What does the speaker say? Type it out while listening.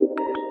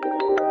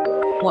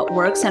what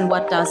works and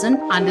what doesn't,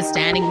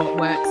 understanding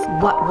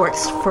what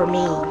works for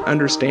me,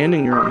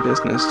 understanding your own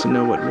business to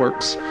know what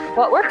works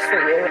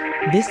for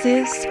you. This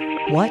is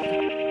What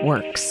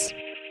Works.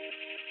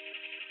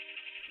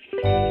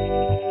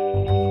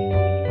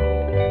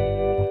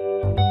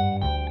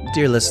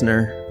 Dear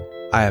listener,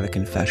 I have a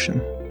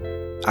confession.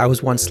 I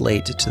was once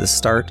late to the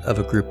start of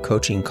a group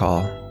coaching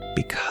call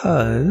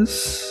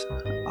because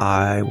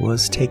I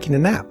was taking a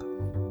nap.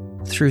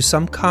 Through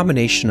some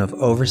combination of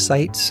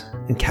oversight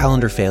and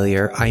calendar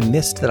failure, I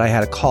missed that I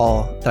had a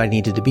call that I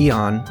needed to be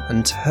on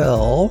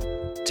until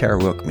Tara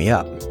woke me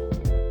up.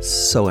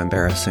 So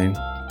embarrassing.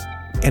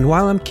 And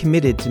while I'm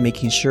committed to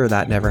making sure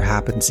that never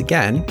happens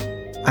again,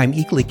 I'm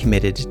equally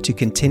committed to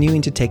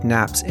continuing to take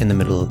naps in the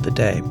middle of the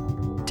day.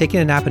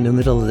 Taking a nap in the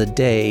middle of the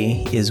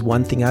day is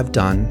one thing I've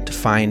done to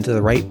find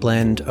the right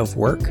blend of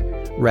work,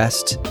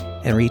 rest,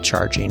 and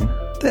recharging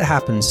that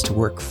happens to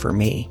work for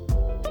me.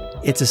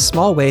 It's a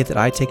small way that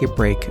I take a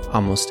break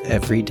almost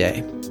every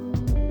day.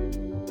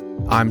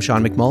 I'm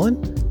Sean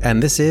McMullen,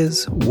 and this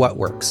is What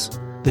Works,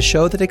 the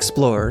show that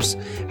explores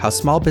how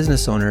small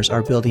business owners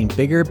are building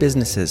bigger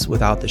businesses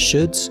without the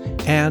shoulds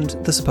and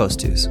the supposed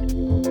tos.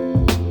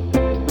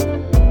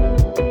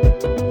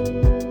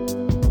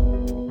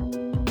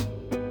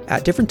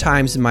 At different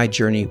times in my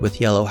journey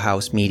with Yellow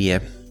House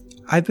Media,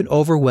 I've been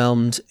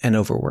overwhelmed and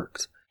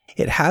overworked.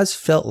 It has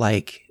felt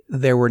like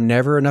there were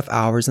never enough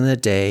hours in the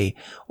day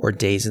or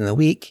days in the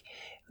week.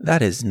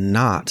 That is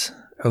not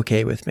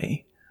okay with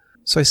me.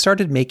 So I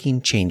started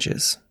making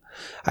changes.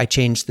 I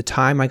changed the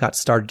time I got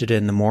started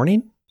in the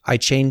morning. I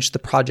changed the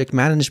project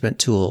management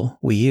tool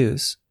we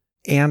use.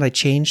 And I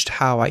changed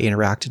how I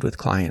interacted with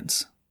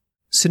clients.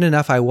 Soon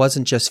enough, I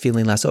wasn't just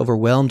feeling less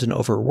overwhelmed and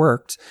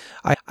overworked.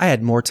 I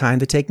had more time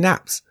to take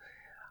naps.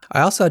 I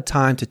also had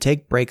time to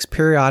take breaks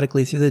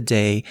periodically through the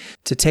day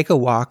to take a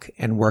walk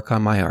and work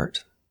on my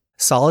art.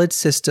 Solid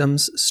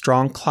systems,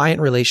 strong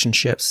client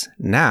relationships,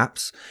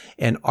 naps,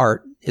 and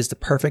art is the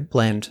perfect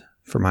blend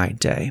for my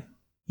day.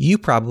 You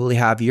probably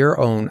have your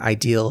own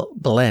ideal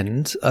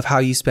blend of how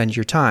you spend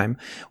your time,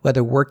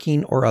 whether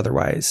working or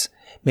otherwise.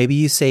 Maybe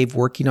you save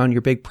working on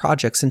your big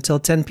projects until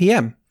 10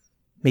 p.m.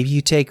 Maybe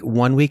you take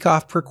 1 week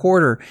off per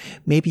quarter.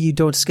 Maybe you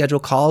don't schedule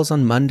calls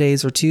on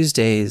Mondays or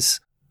Tuesdays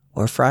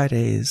or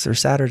Fridays or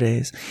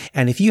Saturdays.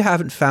 And if you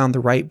haven't found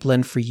the right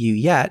blend for you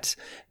yet,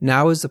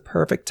 now is the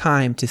perfect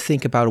time to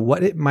think about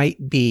what it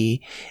might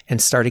be and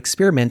start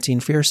experimenting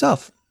for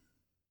yourself.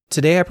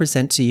 Today, I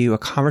present to you a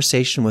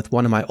conversation with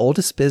one of my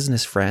oldest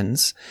business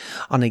friends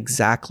on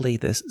exactly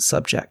this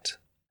subject.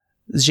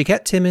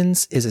 Jacquette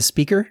Timmons is a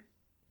speaker,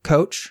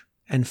 coach,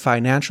 and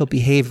financial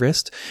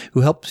behaviorist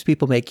who helps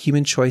people make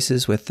human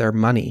choices with their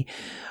money.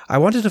 I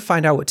wanted to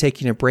find out what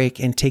taking a break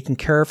and taking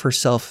care of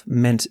herself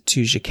meant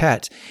to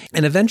Jacquette.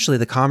 And eventually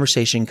the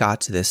conversation got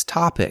to this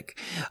topic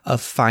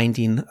of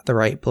finding the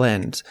right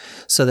blend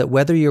so that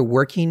whether you're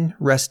working,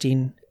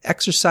 resting,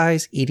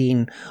 exercise,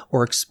 eating,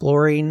 or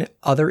exploring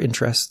other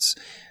interests,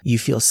 you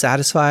feel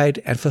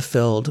satisfied and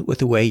fulfilled with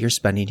the way you're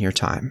spending your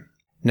time.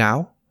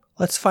 Now,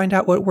 let's find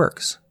out what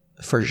works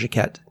for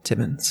Jacquette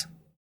Timmons.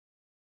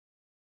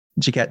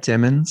 Jacquette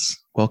Timmons,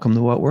 welcome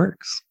to What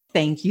Works.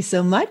 Thank you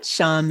so much,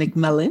 Sean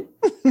McMullen.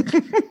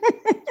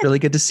 Really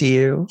good to see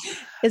you.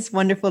 It's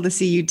wonderful to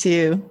see you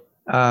too.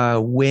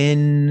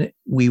 When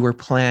we were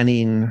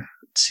planning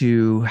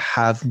to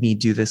have me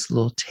do this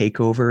little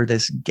takeover,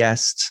 this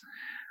guest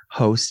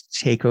host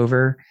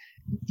takeover,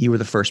 you were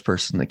the first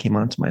person that came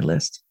onto my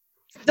list.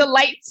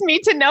 Delights me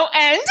to no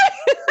end.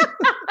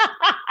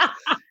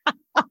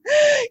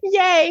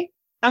 Yay.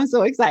 I'm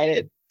so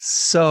excited.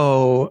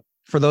 So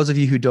for those of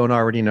you who don't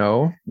already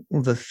know,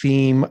 the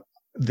theme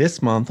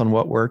this month on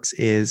What Works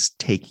is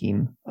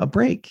taking a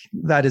break.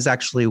 That is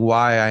actually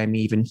why I'm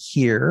even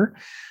here,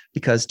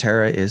 because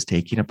Tara is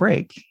taking a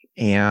break.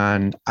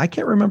 And I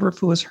can't remember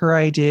if it was her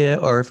idea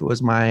or if it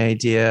was my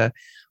idea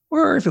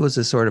or if it was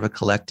a sort of a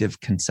collective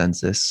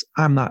consensus.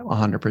 I'm not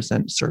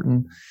 100%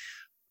 certain,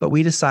 but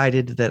we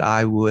decided that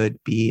I would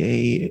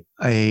be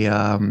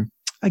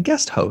a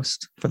guest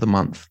host for the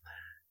month.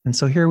 And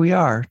so here we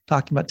are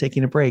talking about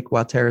taking a break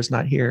while Tara's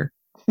not here.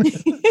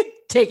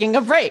 Taking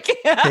a break.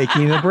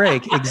 Taking a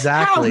break.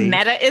 Exactly. How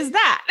meta is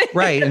that?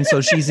 Right. And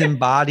so she's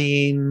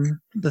embodying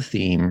the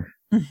theme.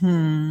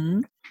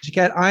 Mm-hmm.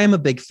 Jacquette, I am a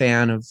big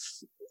fan of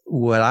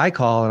what I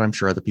call, and I'm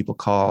sure other people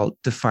call,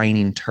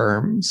 defining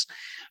terms,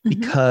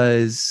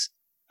 because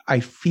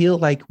I feel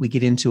like we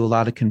get into a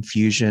lot of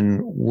confusion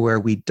where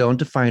we don't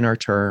define our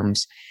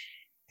terms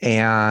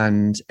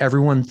and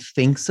everyone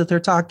thinks that they're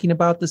talking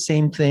about the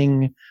same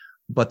thing,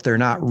 but they're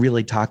not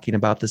really talking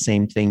about the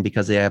same thing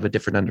because they have a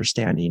different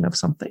understanding of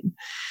something.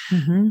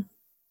 Mm-hmm.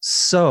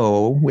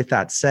 So with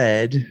that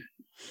said,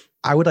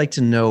 I would like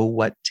to know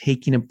what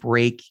taking a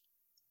break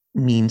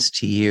means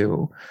to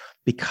you,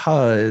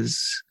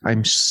 because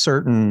I'm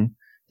certain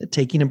that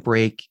taking a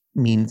break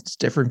means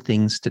different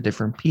things to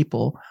different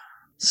people.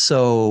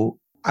 So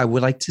I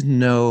would like to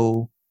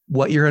know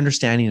what your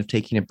understanding of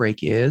taking a break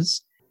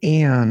is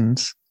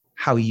and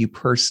how you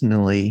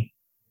personally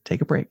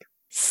take a break.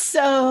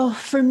 So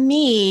for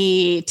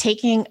me,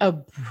 taking a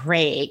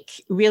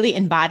break really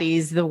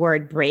embodies the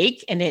word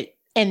break. And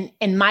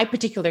in my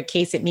particular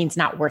case, it means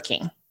not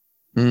working.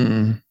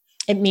 Mm.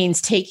 It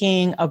means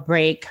taking a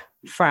break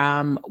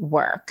from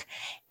work.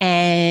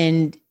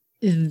 And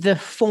the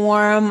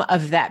form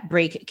of that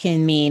break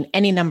can mean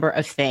any number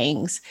of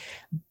things.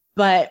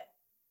 But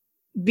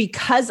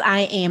because I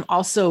am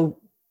also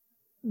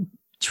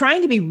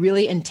trying to be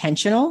really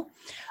intentional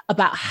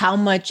about how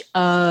much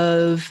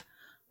of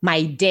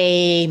my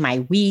day, my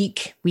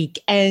week,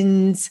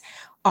 weekends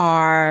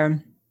are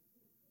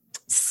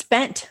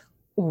spent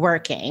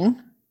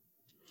working,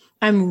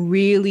 I'm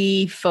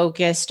really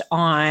focused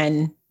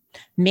on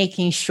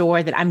making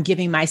sure that I'm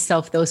giving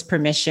myself those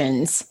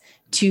permissions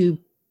to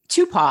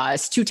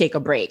pause, to take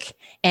a break,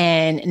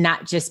 and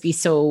not just be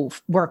so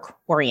work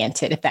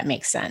oriented, if that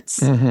makes sense.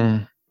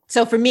 Mm-hmm.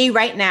 So for me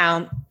right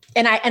now,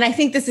 and I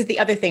think this is the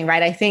other thing,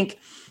 right? I think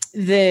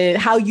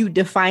how you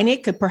define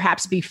it could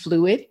perhaps be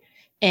fluid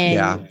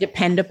and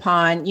depend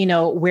upon,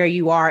 where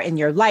you are in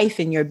your life,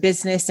 in your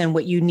business, and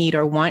what you need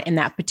or want in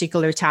that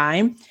particular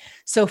time.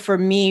 So for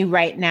me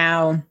right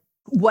now,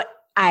 what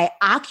I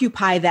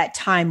occupy that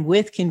time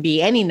with can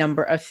be any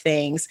number of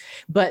things,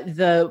 but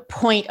the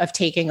point of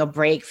taking a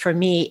break for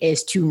me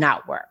is to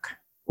not work.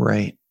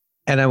 Right.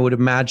 And I would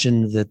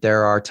imagine that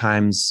there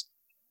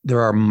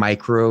are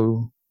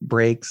micro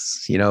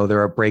breaks,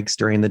 there are breaks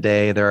during the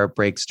day, there are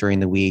breaks during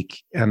the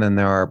week, and then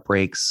there are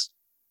breaks,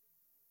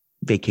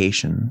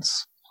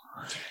 vacations.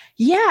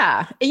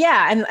 Yeah.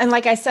 And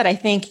like I said, I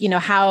think,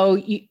 how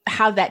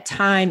that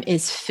time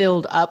is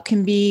filled up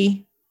can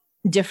be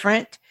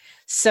different.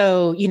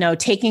 So,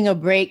 taking a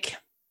break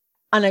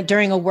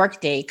during a work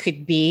day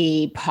could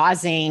be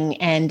pausing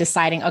and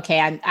deciding, okay,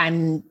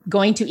 I'm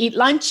going to eat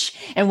lunch.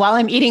 And while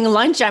I'm eating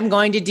lunch, I'm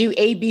going to do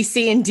A, B,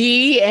 C, and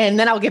D, and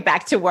then I'll get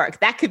back to work.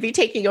 That could be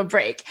taking a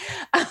break.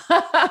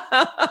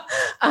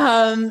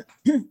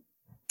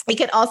 It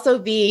could also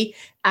be,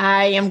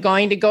 I am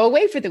going to go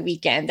away for the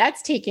weekend.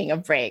 That's taking a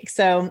break.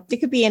 So it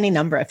could be any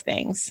number of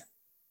things.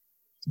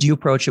 Do you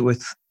approach it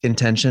with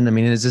intention? I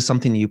mean, is this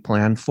something that you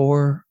plan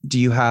for? Do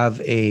you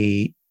have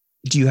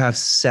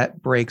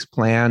set breaks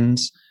planned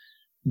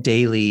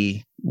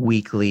daily,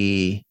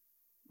 weekly,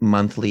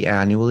 monthly,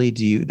 annually?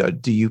 Do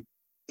you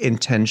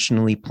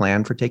intentionally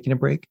plan for taking a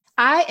break?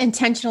 I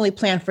intentionally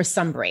plan for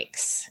some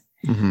breaks.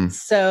 Mm-hmm.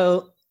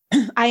 So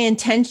I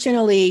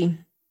intentionally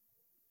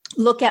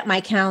look at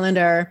my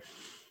calendar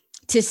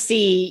to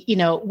see,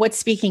 what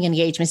speaking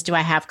engagements do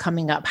I have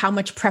coming up? How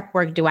much prep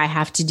work do I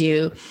have to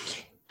do?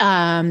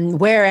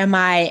 Where am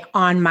I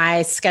on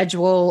my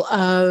schedule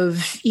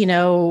of,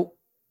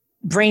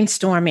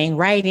 brainstorming,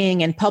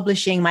 writing, and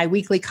publishing my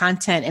weekly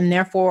content, and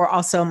therefore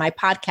also my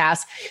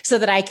podcast, so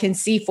that I can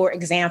see, for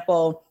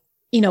example,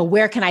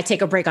 where can I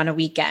take a break on a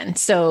weekend?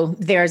 So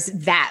there's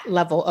that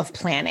level of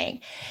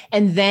planning.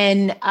 And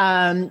then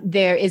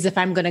there is, if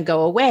I'm going to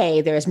go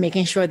away, there's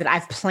making sure that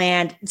I've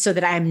planned so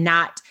that I'm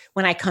not,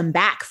 when I come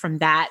back from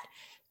that,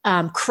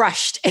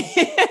 crushed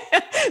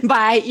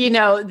by,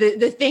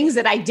 the things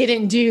that I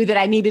didn't do that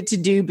I needed to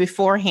do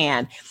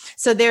beforehand.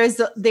 So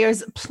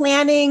there's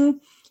planning,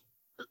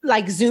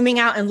 like zooming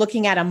out and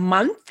looking at a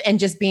month and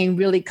just being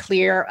really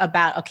clear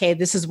about, okay,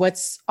 this is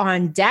what's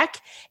on deck.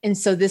 And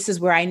so this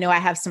is where I know I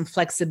have some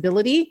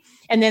flexibility.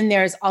 And then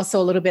there's also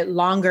a little bit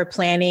longer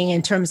planning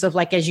in terms of,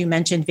 like, as you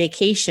mentioned,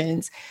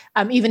 vacations,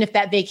 even if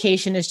that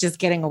vacation is just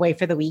getting away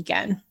for the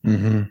weekend.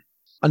 Mm-hmm.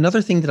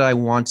 Another thing that I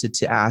wanted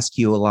to ask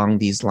you along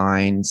these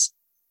lines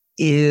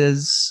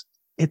is,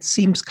 it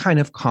seems kind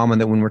of common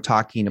that when we're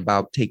talking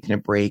about taking a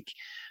break,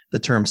 the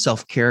term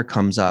self-care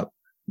comes up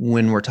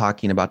when we're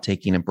talking about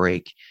taking a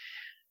break.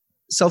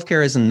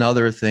 Self-care is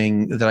another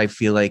thing that I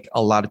feel like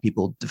a lot of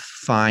people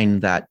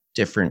define that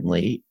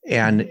differently.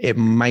 And it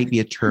might be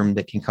a term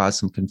that can cause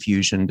some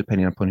confusion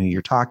depending upon who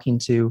you're talking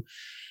to.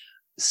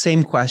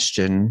 Same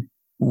question.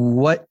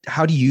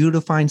 How do you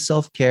define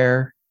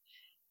self-care?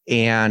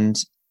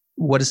 And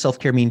what does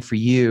self-care mean for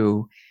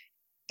you?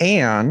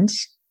 And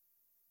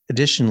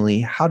additionally,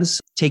 how does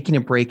taking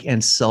a break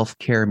and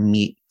self-care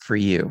meet for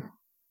you?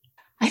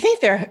 I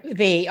think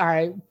they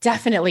are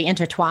definitely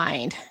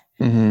intertwined.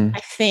 Mm-hmm. I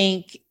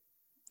think,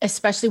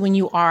 especially when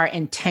you are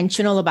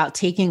intentional about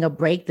taking a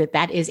break,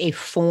 that is a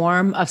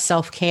form of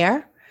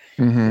self-care,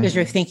 because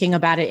you're thinking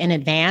about it in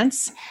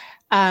advance.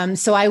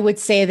 So I would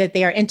say that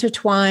they are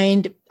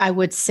intertwined. I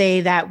would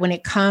say that when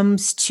it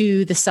comes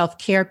to the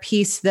self-care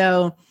piece,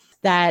 though,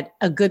 that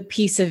a good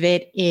piece of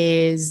it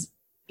is,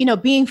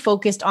 being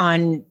focused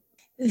on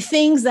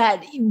things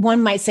that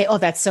one might say, oh,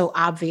 that's so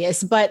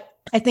obvious. But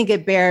I think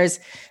it bears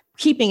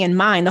keeping in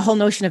mind the whole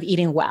notion of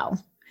eating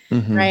well,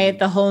 right?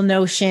 The whole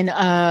notion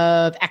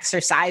of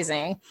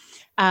exercising.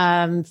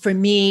 For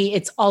me,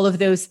 it's all of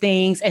those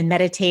things, and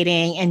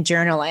meditating and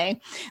journaling.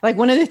 Like,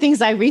 one of the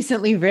things I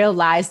recently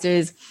realized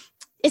is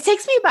it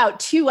takes me about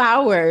 2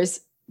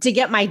 hours to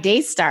get my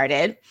day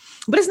started,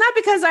 but it's not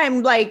because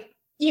I'm like,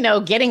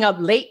 getting up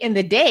late in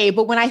the day.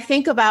 But when I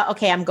think about,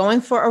 okay, I'm going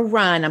for a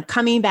run, I'm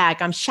coming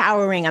back, I'm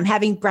showering, I'm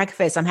having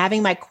breakfast, I'm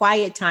having my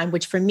quiet time,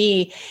 which for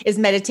me is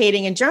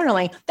meditating and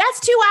journaling, that's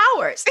 2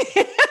 hours.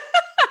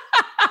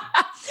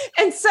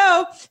 And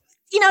so,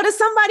 to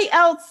somebody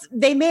else,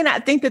 they may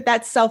not think that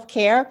that's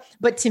self-care,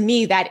 but to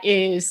me, that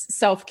is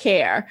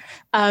self-care.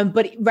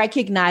 But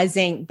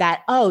recognizing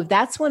that,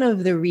 that's one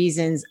of the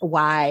reasons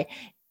why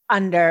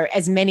under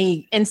as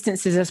many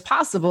instances as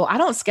possible, I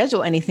don't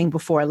schedule anything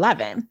before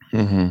 11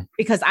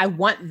 because I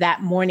want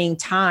that morning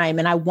time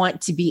and I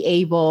want to be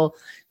able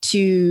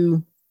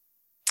to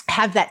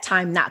have that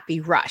time not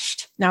be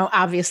rushed. Now,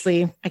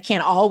 obviously, I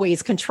can't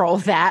always control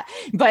that,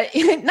 but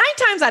 9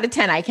 times out of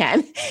 10, I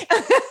can.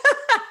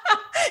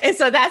 And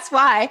so that's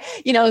why,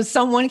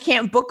 someone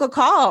can't book a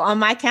call on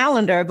my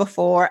calendar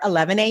before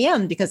 11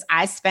 a.m. because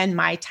I spend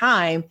my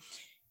time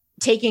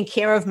taking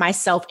care of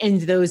myself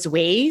in those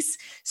ways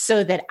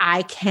so that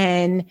I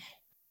can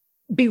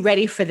be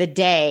ready for the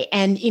day.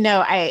 And,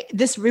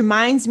 this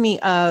reminds me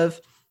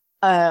of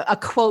a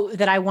quote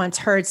that I once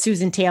heard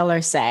Susan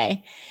Taylor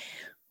say.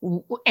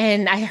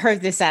 And I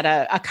heard this at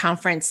a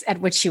conference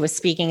at which she was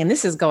speaking, and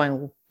this is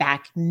going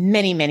back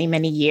many, many,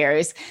 many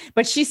years.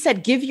 But she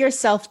said, give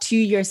yourself to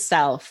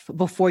yourself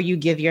before you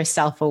give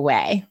yourself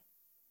away.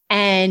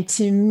 And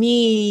to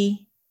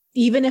me,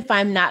 even if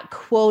I'm not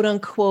quote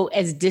unquote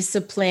as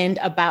disciplined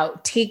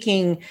about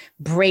taking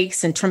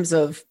breaks in terms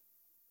of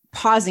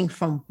pausing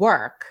from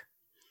work,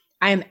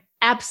 I'm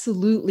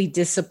absolutely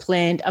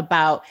disciplined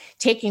about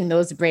taking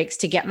those breaks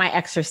to get my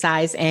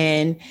exercise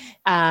in,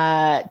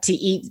 to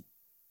eat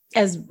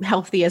as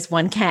healthy as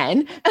one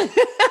can,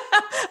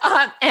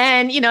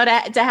 and,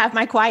 to have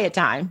my quiet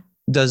time.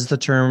 Does the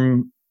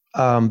term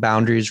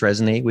boundaries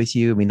resonate with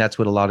you? I mean, that's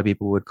what a lot of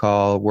people would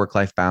call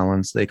work-life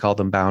balance. They call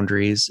them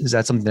boundaries. Is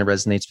that something that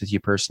resonates with you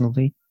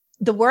personally?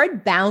 The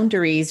word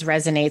boundaries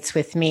resonates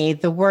with me.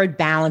 The word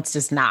balance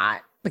does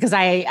not, because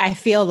I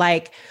feel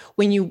like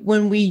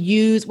when we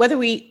use, whether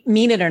we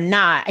mean it or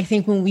not, I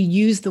think when we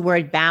use the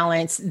word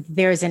balance,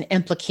 there's an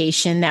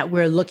implication that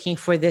we're looking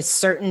for this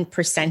certain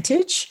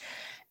percentage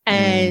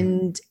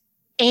and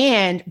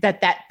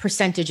that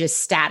percentage is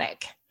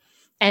static.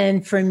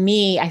 And for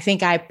me, I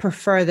think I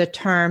prefer the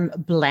term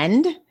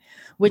blend,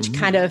 which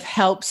kind of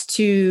helps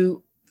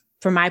to,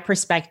 from my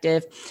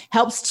perspective,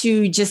 helps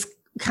to just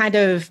kind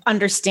of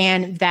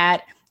understand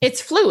that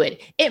it's fluid.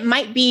 It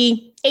might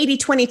be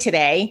 80-20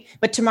 today,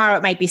 but tomorrow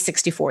it might be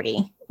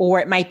 60-40,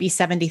 or it might be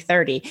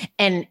 70-30.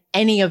 And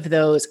any of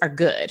those are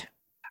good.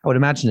 I would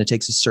imagine it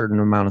takes a certain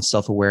amount of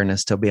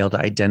self-awareness to be able to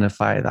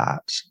identify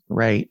that,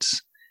 right?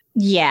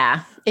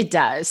 Yeah, it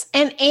does.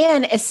 And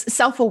it's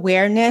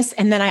self-awareness.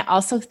 And then I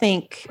also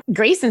think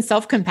grace and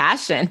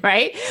self-compassion,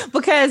 right?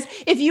 Because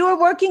if you're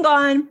working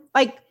on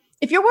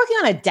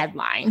a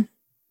deadline,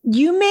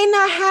 you may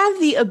not have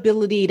the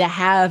ability to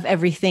have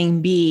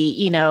everything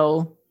be,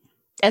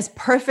 as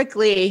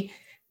perfectly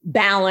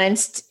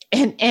balanced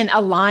and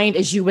aligned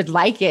as you would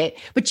like it.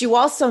 But you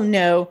also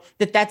know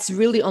that that's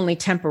really only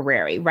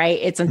temporary, right?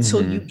 It's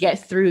until you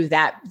get through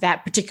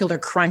that particular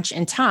crunch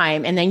in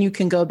time. And then you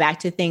can go back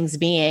to things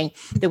being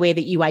the way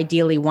that you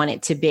ideally want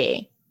it to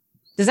be.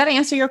 Does that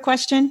answer your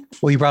question?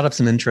 Well, you brought up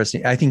some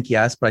interesting, I think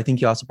yes, but I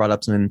think you also brought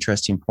up some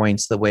interesting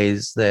points, the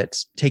ways that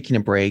taking a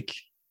break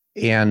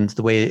and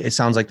the way, it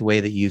sounds like the way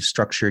that you've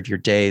structured your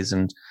days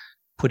and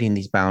putting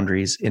these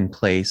boundaries in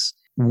place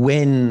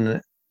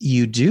when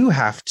you do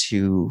have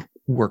to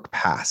work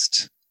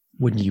past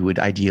when you would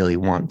ideally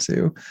want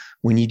to,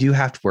 when you do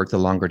have to work the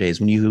longer days,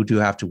 when you do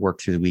have to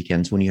work through the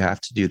weekends, when you have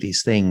to do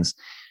these things,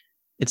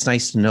 it's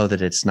nice to know that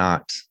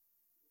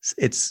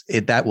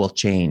that will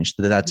change,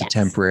 that's a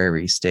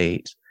temporary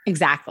state.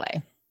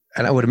 Exactly.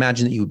 And I would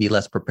imagine that you would be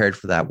less prepared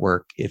for that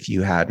work if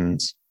you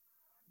hadn't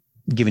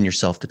given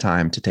yourself the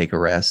time to take a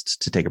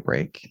rest, to take a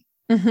break.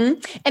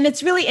 And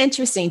it's really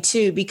interesting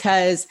too,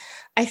 because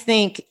I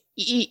think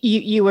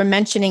you were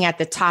mentioning at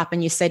the top,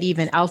 and you said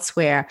even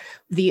elsewhere,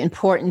 the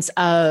importance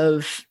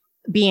of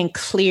being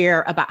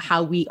clear about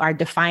how we are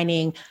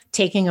defining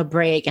taking a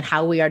break and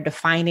how we are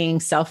defining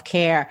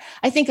self-care.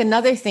 I think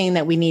another thing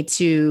that we need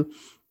to,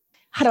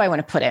 how do I want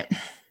to put it?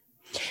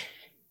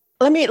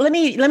 Let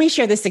me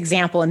share this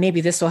example, and maybe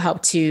this will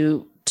help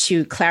to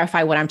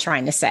clarify what I'm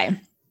trying to say.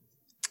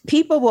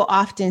 People will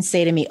often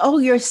say to me, "Oh,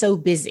 you're so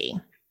busy."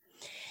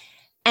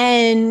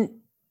 And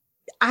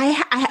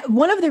I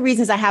one of the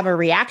reasons I have a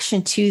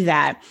reaction to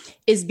that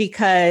is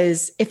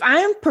because if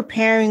I'm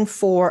preparing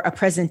for a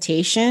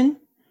presentation,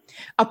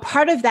 a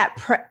part of that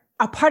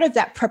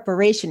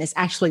preparation is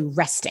actually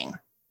resting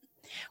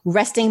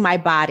my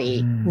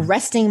body,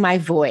 resting my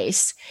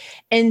voice.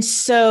 And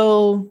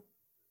so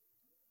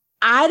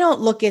I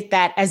don't look at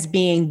that as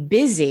being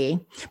busy,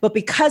 but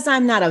because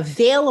I'm not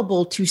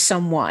available to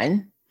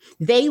someone,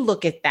 they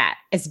look at that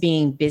as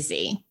being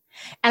busy.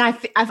 And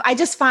I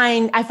just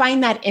find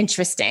that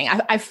interesting.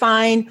 I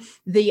find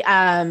the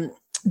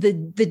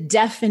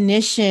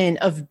definition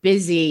of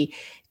busy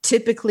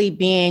typically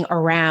being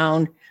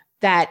around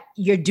that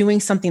you're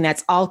doing something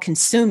that's all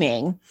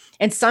consuming.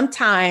 And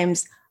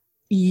sometimes,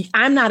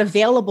 I'm not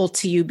available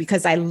to you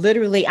because I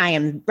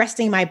am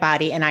resting my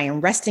body and I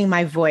am resting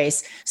my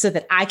voice so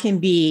that I can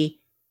be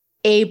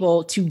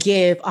able to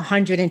give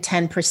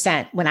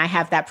 110% when I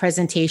have that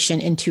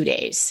presentation in 2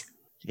 days.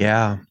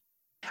 Yeah.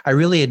 I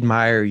really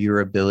admire your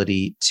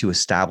ability to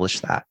establish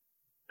that.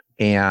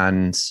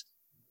 And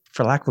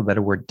for lack of a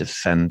better word,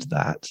 defend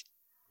that.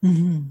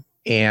 Mm-hmm.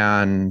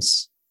 And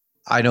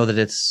I know that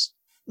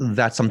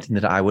that's something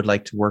that I would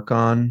like to work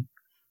on,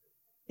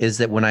 is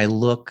that when I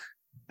look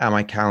at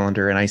my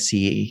calendar and I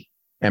see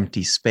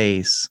empty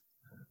space,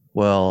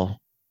 well,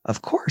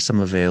 of course I'm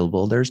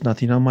available. There's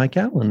nothing on my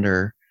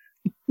calendar.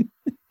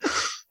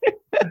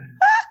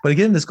 But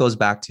again, this goes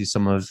back to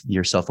some of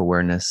your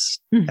self-awareness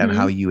and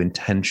how you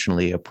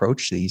intentionally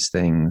approach these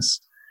things.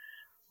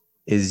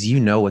 Is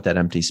what that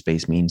empty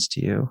space means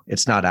to you.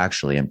 It's not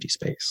actually empty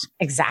space.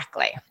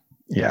 Exactly.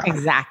 Yeah.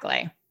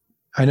 Exactly.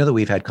 I know that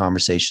we've had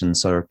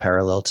conversations sort of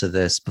parallel to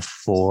this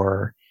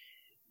before.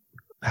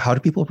 How do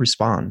people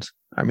respond?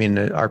 I mean,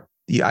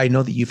 I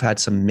know that you've had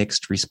some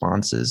mixed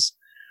responses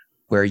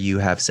where you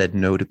have said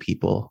no to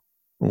people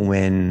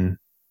when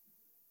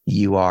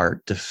you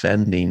are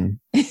defending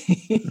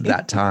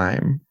that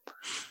time.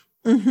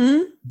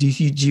 Mm-hmm. Do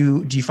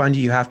you find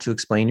you have to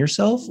explain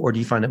yourself, or do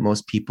you find that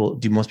most people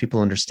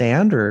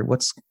understand, or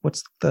what's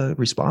the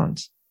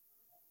response?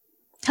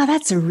 Oh,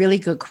 that's a really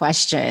good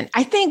question.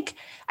 I think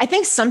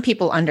some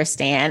people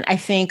understand. I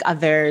think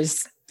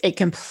others, it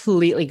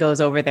completely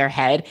goes over their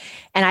head.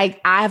 And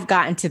I've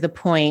gotten to the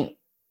point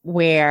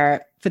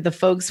where for the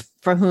folks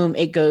for whom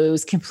it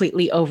goes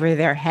completely over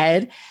their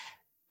head,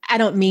 I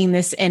don't mean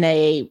this in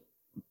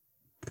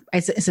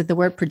is it the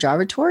word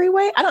pejoratory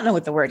way? I don't know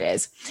what the word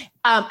is.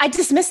 I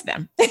dismiss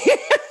them.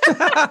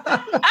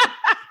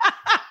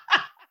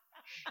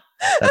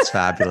 That's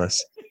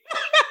fabulous.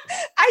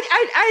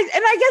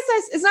 I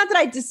guess it's not that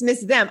I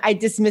dismiss them. I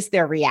dismiss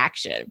their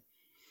reaction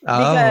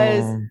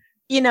because,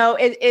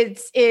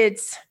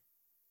 it's,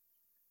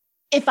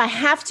 if I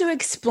have to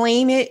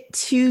explain it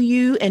to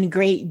you in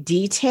great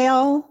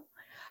detail,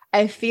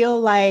 I feel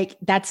like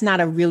that's not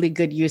a really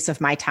good use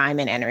of my time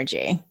and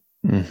energy.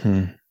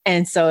 Mm-hmm.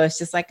 And so it's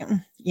just like,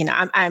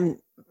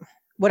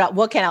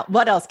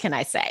 what else can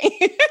I say?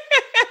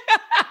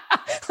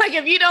 Like,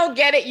 if you don't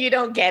get it, you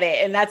don't get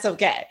it. And that's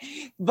okay.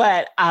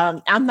 But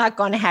I'm not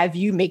going to have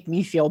you make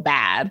me feel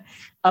bad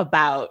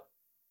about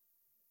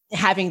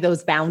having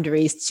those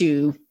boundaries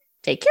to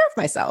take care of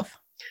myself.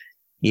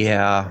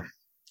 Yeah,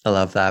 I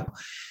love that.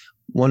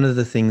 One of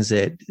the things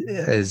that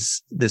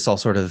is this all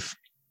sort of,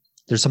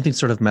 there's something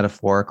sort of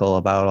metaphorical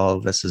about all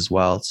of this as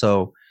well.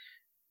 So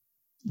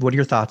what are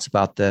your thoughts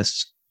about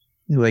this?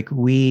 Like,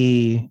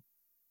 we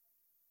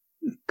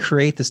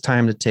create this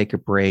time to take a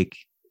break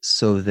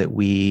so that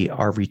we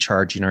are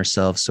recharging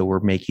ourselves. So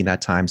we're making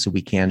that time so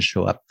we can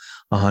show up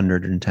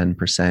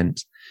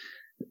 110%.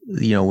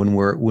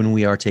 When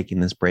we are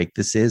taking this break,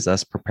 this is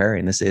us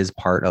preparing. This is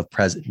part of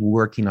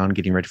working on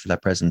getting ready for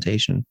that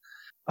presentation.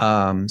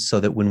 So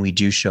that when we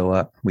do show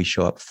up, we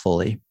show up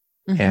fully.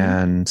 Mm-hmm.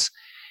 And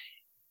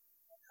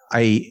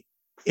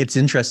it's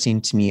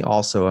interesting to me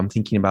also, I'm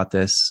thinking about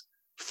this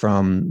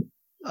from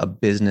a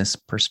business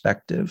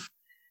perspective.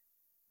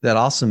 That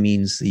also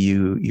means that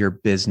your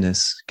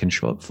business can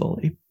show up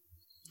fully.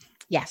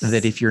 Yes.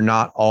 That if you're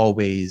not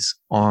always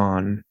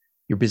on,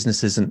 your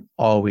business isn't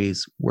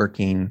always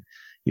working.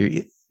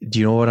 Do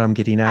you know what I'm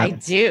getting at? I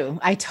do.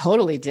 I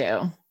totally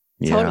do.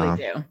 Yeah. Totally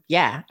do.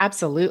 Yeah,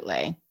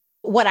 absolutely.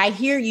 What I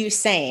hear you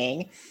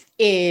saying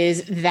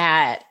is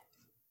that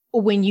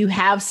when you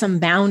have some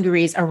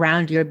boundaries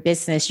around your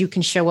business, you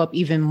can show up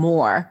even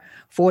more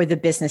for the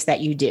business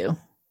that you do.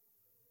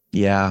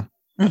 Yeah.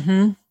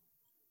 Mm-hmm.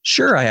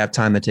 Sure, I have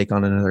time to take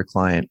on another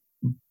client,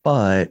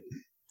 but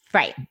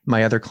right,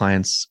 my other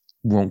clients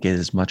won't get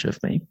as much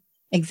of me.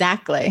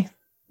 Exactly.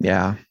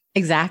 Yeah.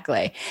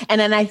 Exactly. And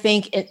then I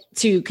think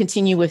to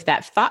continue with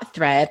that thought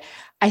thread,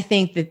 I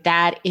think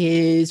that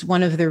is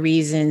one of the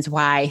reasons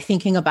why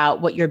thinking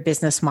about what your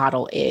business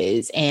model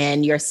is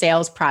and your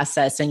sales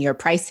process and your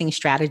pricing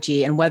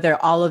strategy and whether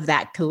all of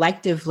that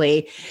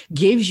collectively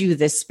gives you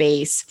the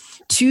space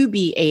to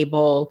be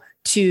able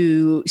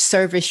to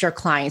service your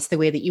clients the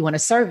way that you want to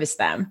service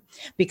them.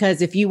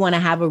 Because if you want to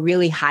have a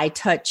really high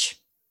touch,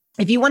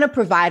 if you want to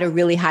provide a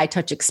really high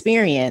touch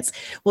experience,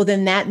 well,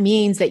 then that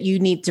means that you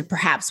need to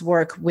perhaps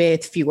work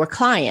with fewer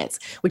clients,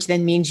 which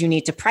then means you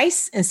need to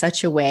price in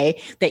such a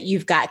way that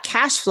you've got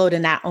cash flow to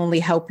not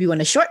only help you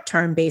on a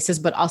short-term basis,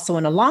 but also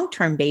on a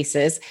long-term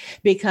basis,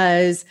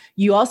 because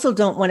you also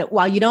don't want to,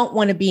 while you don't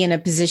want to be in a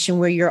position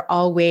where you're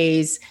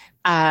always,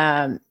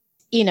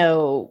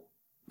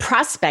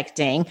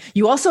 prospecting,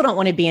 you also don't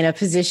want to be in a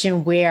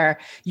position where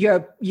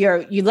you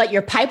let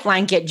your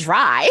pipeline get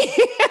dry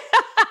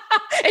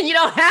and you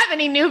don't have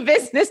any new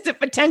business to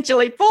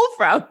potentially pull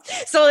from.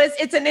 So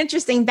it's an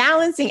interesting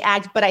balancing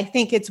act, but I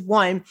think it's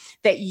one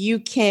that you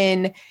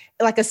can,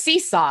 like a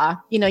seesaw,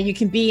 you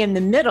can be in the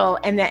middle,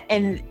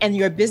 and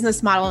your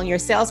business model and your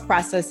sales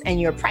process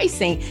and your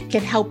pricing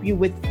can help you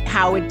with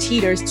how it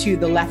teeters to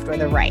the left or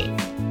the right.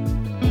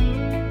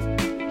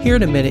 Here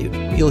in a minute,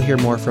 you'll hear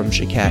more from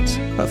Chiquette.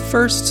 But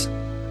first,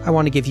 I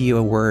want to give you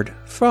a word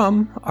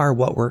from our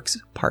What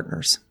Works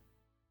partners.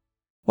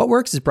 What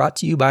Works is brought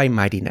to you by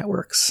Mighty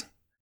Networks.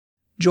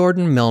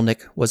 Jordan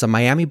Milnick was a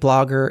Miami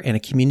blogger and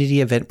a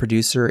community event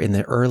producer in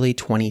the early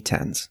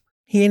 2010s.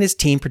 He and his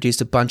team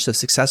produced a bunch of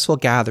successful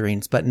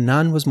gatherings, but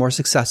none was more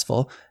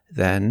successful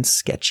than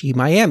Sketchy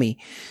Miami.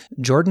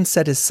 Jordan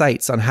set his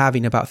sights on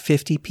having about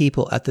 50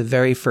 people at the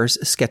very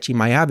first Sketchy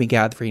Miami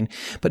gathering,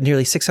 but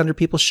nearly 600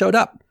 people showed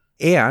up,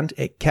 and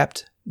it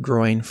kept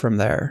growing from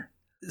there.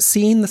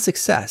 Seeing the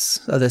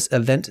success of this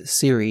event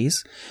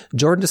series,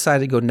 Jordan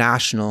decided to go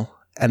national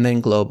and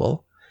then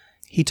global.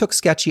 He took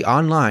Sketchy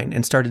online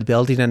and started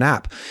building an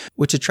app,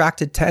 which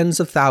attracted tens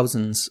of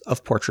thousands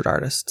of portrait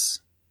artists.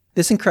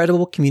 This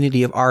incredible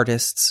community of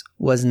artists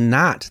was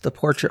not the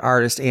portrait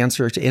artist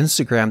answer to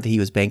Instagram that he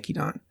was banking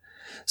on.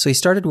 So he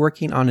started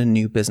working on a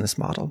new business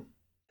model.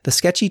 The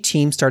Sketchy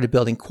team started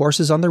building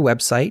courses on their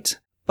website,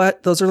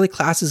 but those early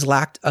classes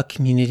lacked a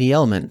community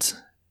element,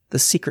 the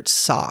secret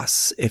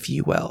sauce, if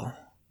you will.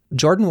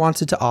 Jordan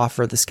wanted to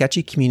offer the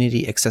Sketchy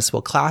community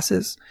accessible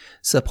classes,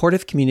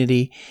 supportive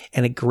community,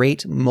 and a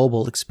great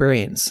mobile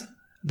experience.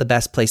 The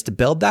best place to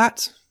build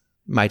that?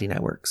 Mighty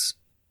Networks.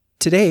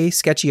 Today,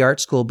 Sketchy Art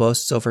School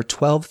boasts over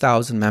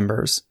 12,000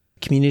 members.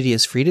 The community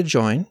is free to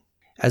join,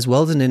 as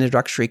well as an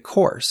introductory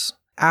course.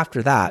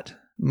 After that,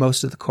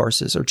 most of the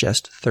courses are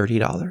just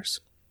 $30.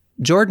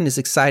 Jordan is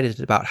excited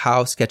about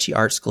how Sketchy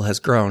Art School has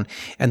grown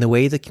and the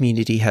way the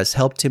community has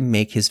helped him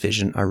make his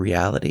vision a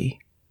reality.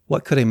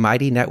 What could a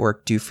Mighty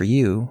Network do for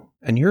you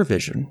and your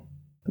vision?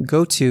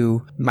 Go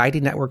to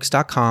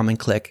mightynetworks.com and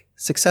click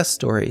Success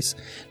Stories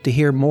to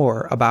hear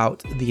more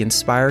about the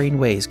inspiring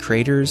ways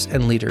creators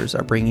and leaders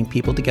are bringing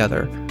people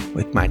together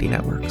with Mighty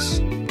Networks.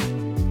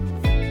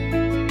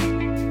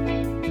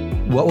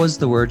 What was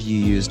the word you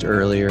used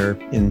earlier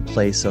in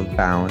place of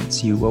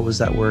balance? What was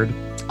that word?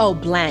 Oh,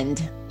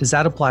 blend. Does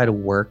that apply to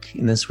work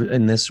in this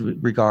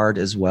regard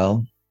as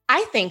well?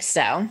 I think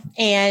so.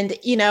 And,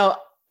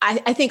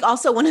 I think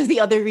also one of the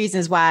other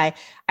reasons why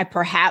I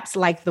perhaps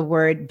like the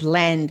word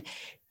blend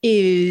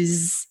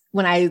is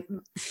when I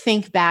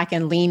think back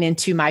and lean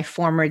into my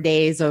former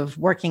days of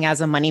working as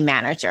a money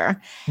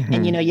manager. Mm-hmm.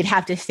 And, you'd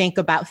have to think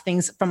about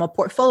things from a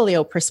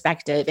portfolio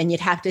perspective. And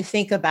you'd have to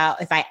think about,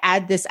 if I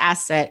add this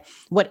asset,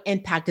 what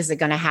impact is it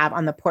going to have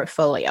on the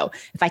portfolio?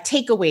 If I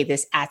take away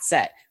this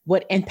asset,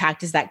 what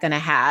impact is that going to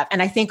have?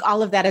 And I think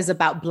all of that is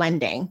about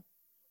blending,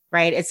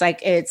 right? It's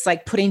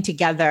like putting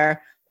together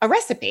a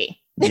recipe.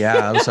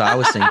 Yeah, so I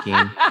was thinking,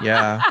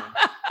 yeah.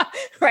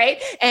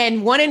 Right.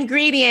 And one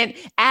ingredient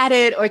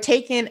added or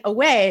taken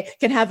away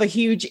can have a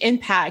huge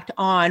impact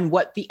on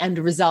what the end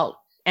result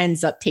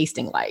ends up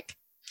tasting like.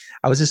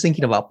 I was just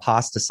thinking about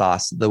pasta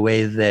sauce, the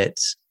way that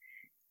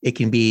it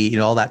can be,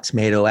 all that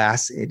tomato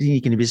acid,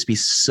 it can just be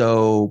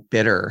so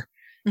bitter.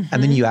 Mm-hmm.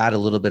 And then you add a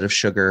little bit of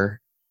sugar,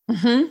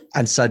 mm-hmm.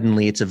 and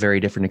suddenly it's a very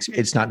different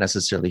experience. It's not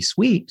necessarily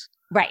sweet.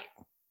 Right.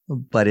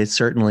 But it's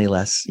certainly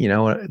less,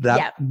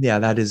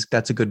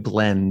 that's a good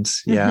blend.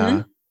 Mm-hmm.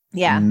 Yeah.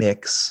 Yeah.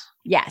 Mix.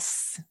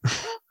 Yes.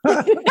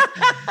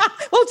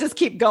 We'll just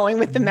keep going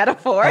with the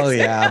metaphors. Oh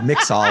yeah.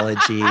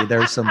 Mixology.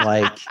 There's some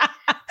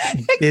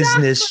exactly.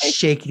 business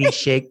shakety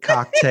shake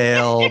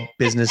cocktail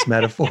business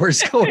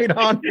metaphors going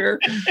on here.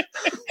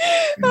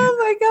 Oh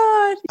my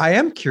God. I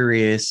am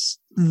curious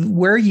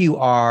where you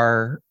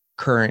are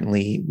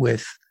currently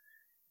with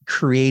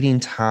creating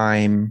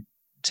time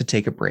to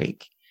take a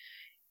break.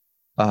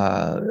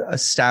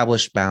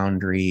 Establish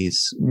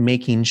boundaries,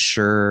 making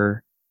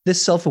sure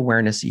this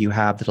self-awareness that you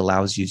have that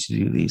allows you to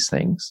do these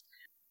things.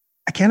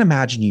 I can't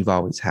imagine you've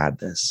always had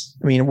this.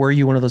 I mean, were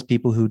you one of those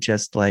people who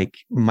just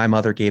my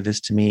mother gave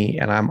this to me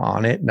and I'm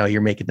on it? No,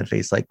 you're making the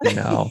face like,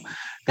 no,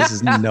 this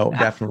is no,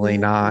 definitely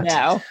not.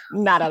 No,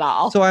 not at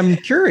all. So I'm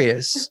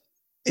curious,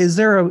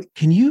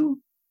 can you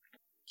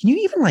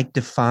even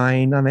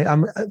define,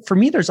 for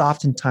me, there's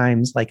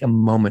oftentimes a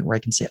moment where I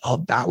can say,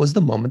 oh, that was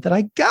the moment that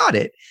I got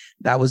it.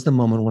 That was the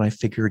moment when I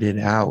figured it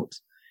out.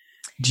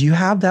 Do you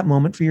have that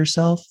moment for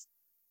yourself?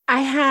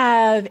 I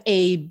have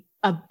a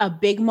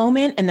big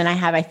moment, and then I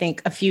have, I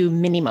think, a few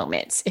mini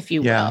moments, if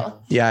you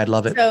will. Yeah, I'd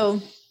love it. So,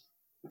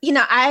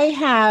 I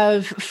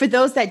have, for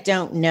those that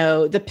don't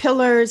know, the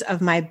pillars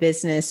of my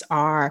business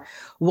are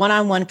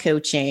one-on-one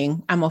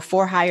coaching. I'm a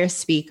for-hire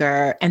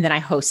speaker, and then I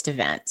host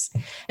events.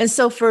 And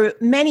so for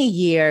many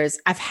years,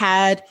 I've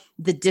had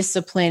the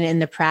discipline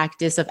and the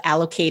practice of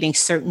allocating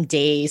certain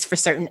days for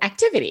certain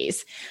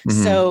activities.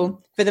 Mm-hmm.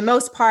 So for the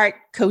most part,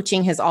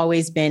 coaching has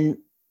always been,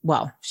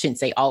 well, shouldn't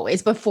say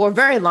always, but for a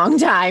very long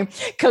time,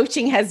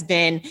 coaching has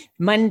been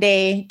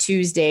Monday,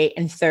 Tuesday,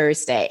 and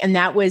Thursday. And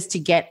that was to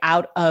get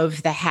out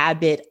of the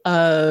habit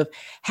of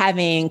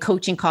having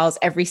coaching calls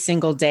every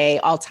single day,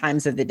 all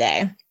times of the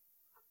day.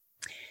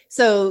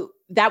 So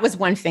that was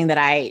one thing that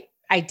I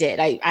did.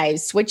 I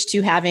switched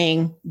to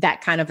having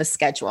that kind of a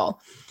schedule.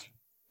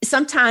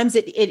 Sometimes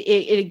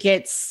it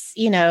gets,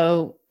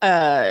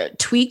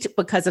 tweaked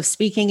because of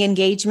speaking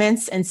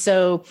engagements. And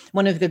so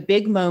one of the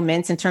big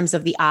moments in terms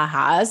of the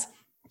ahas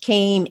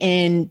came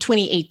in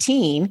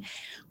 2018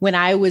 when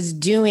I was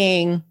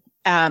doing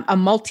a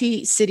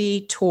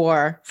multi-city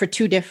tour for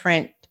two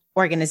different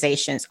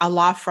organizations, a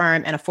law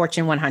firm and a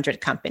Fortune 100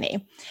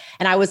 company.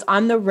 And I was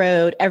on the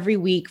road every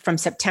week from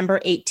September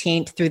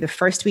 18th through the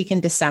first week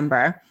in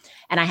December.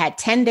 And I had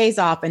 10 days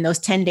off, and those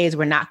 10 days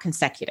were not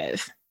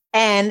consecutive.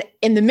 And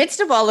in the midst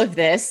of all of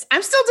this,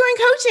 I'm still doing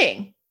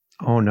coaching.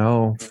 Oh,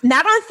 no.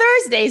 Not on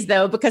Thursdays,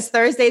 though, because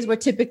Thursdays were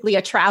typically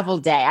a travel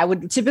day. I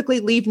would typically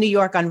leave New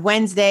York on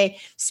Wednesday,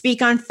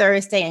 speak on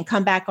Thursday, and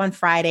come back on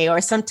Friday. Or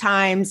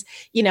sometimes,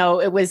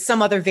 it was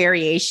some other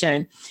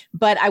variation.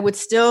 But I would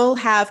still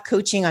have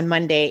coaching on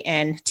Monday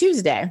and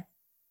Tuesday.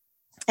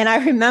 And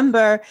I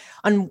remember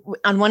on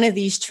one of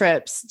these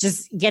trips,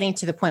 just getting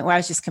to the point where I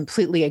was just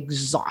completely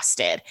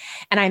exhausted.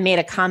 And I made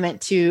a comment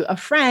to a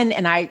friend,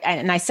 and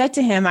I said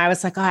to him, I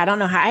was like, I don't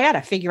know how, I got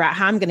to figure out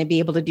how I'm going to be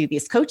able to do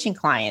these coaching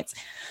clients.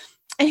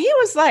 And he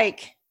was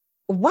like,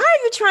 why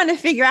are you trying to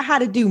figure out how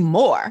to do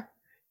more?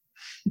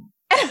 And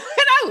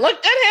I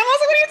looked at him, I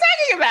was like, what are you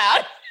talking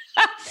about?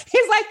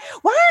 He's like,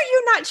 why are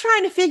you not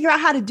trying to figure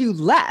out how to do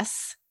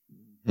less?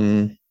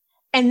 Mm.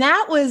 And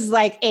that was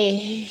like a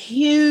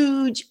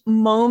huge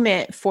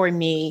moment for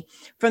me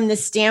from the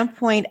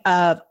standpoint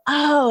of,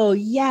 oh,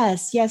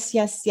 yes.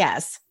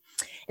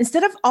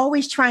 Instead of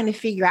always trying to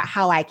figure out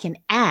how I can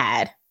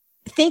add,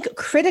 think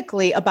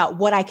critically about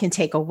what I can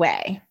take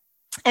away.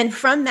 And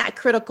from that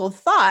critical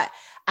thought,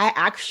 I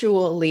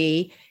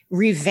actually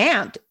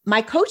revamped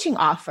my coaching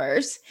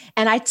offers.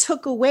 And I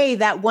took away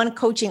that one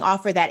coaching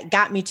offer that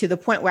got me to the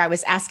point where I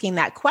was asking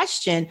that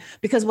question,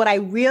 because what I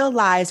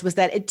realized was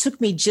that it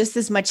took me just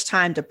as much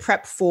time to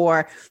prep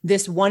for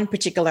this one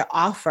particular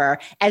offer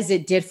as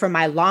it did for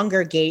my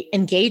longer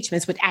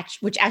engagements,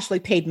 which actually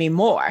paid me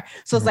more.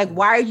 So it's like,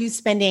 why are you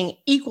spending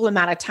equal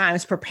amount of time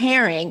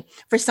preparing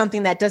for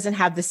something that doesn't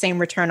have the same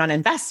return on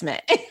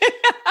investment?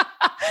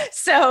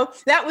 So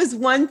that was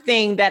one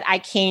thing that I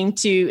came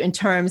to in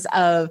terms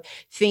of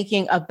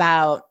thinking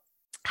about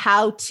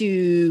how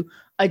to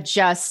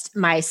adjust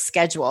my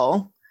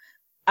schedule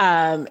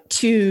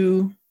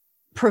to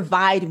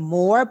provide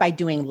more by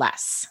doing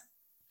less.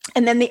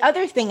 And then the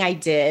other thing I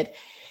did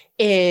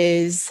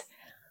is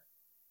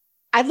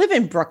I live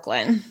in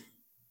Brooklyn,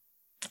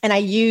 and I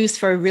used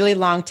for a really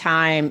long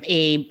time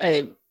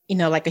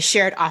like a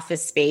shared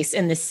office space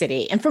in the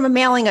city. And from a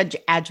mailing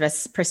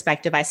address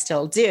perspective, I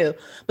still do.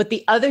 But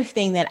the other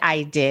thing that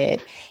I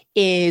did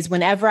is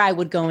whenever I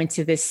would go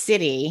into this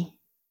city,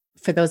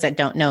 for those that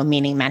don't know,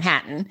 meaning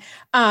Manhattan,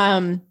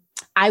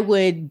 I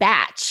would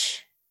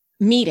batch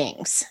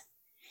meetings.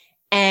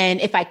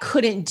 And if I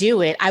couldn't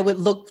do it, I would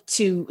look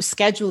to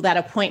schedule that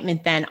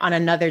appointment then on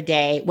another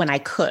day when I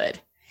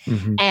could.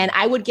 Mm-hmm. And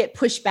I would get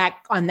pushback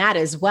on that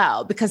as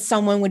well, because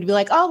someone would be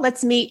like, oh,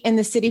 let's meet in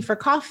the city for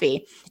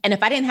coffee. And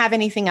if I didn't have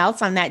anything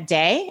else on that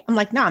day, I'm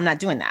like, no, I'm not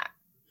doing that.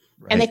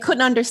 Right. And they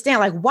couldn't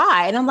understand, like,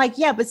 why? And I'm like,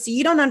 yeah, but see,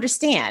 you don't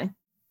understand.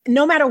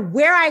 No matter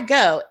where I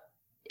go,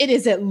 it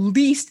is at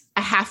least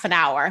a half an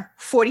hour,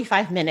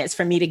 45 minutes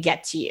for me to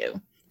get to you.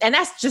 And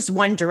that's just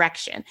one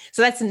direction.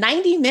 So that's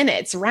 90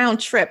 minutes round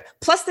trip,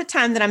 plus the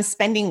time that I'm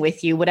spending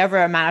with you, whatever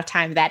amount of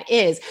time that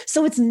is.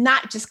 So it's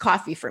not just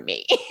coffee for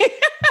me.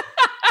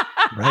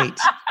 Right.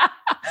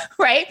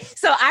 Right.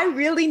 So I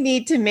really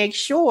need to make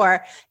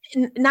sure,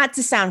 not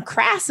to sound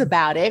crass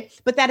about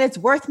it, but that it's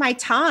worth my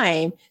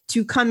time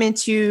to come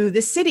into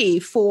the city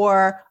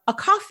for a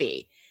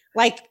coffee.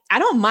 Like, I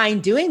don't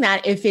mind doing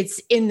that if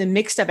it's in the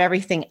mix of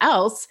everything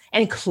else.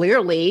 And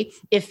clearly,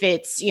 if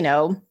it's,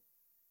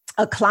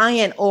 a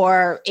client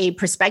or a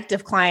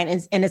prospective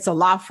client and it's a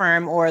law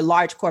firm or a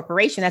large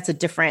corporation, that's a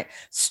different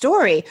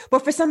story.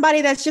 But for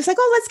somebody that's just like,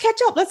 oh, let's catch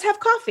up, let's have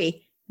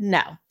coffee.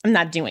 No, I'm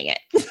not doing it.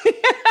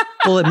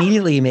 Well,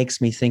 immediately makes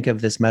me think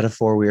of this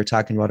metaphor we were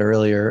talking about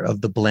earlier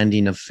of the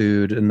blending of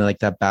food and like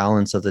that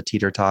balance of the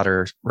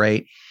teeter-totter,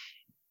 right?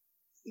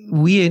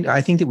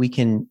 I think that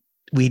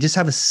we just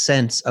have a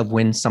sense of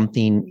when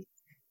something,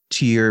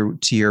 to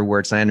your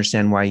words, and I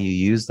understand why you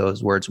use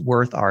those words,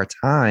 worth our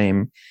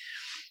time.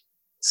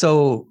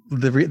 So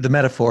the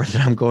metaphor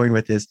that I'm going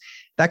with is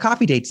that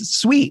coffee date's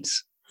sweet,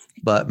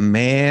 but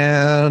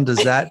man,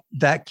 does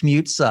that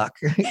commute suck.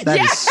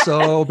 That is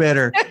so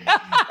bitter.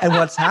 And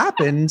what's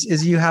happened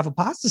is you have a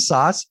pasta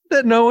sauce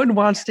that no one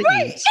wants to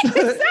eat.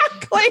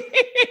 Exactly.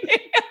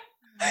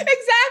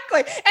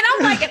 Exactly. And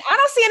I'm like, and I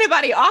don't see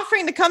anybody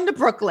offering to come to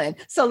Brooklyn.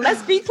 So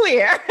let's be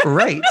clear.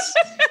 Right.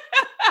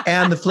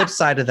 And the flip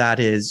side of that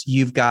is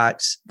you've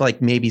got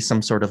like maybe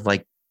some sort of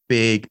like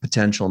big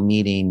potential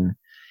meeting,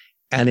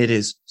 and it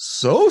is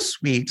so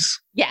sweet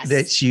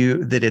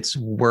that it's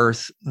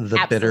worth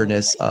the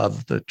bitterness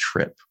of the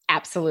trip.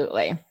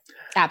 Absolutely.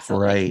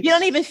 Right. You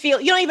don't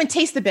even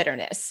taste the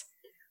bitterness.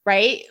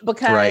 Right?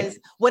 Because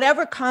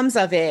whatever comes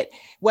of it,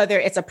 whether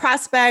it's a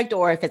prospect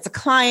or if it's a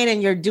client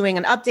and you're doing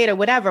an update or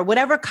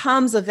whatever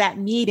comes of that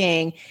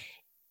meeting,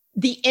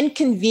 the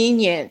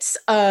inconvenience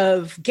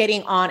of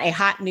getting on a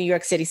hot New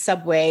York City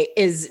subway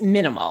is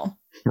minimal.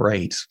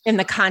 Right. In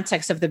the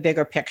context of the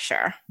bigger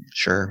picture.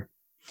 Sure.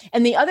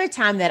 And the other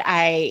time that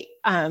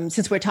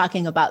since we're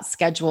talking about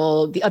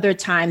schedule, the other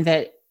time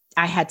that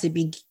I had to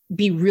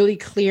be really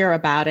clear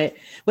about it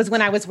was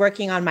when I was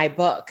working on my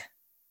book.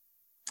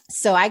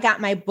 So I got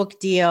my book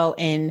deal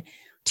in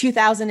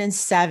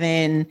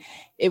 2007.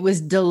 It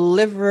was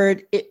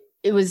delivered.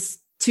 It was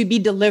to be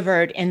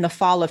delivered in the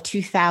fall of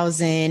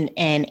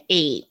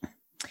 2008.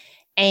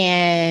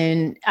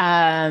 And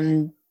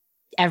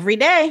every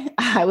day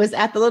I was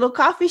at the little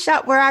coffee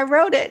shop where I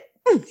wrote it.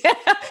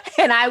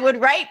 And I would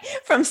write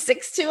from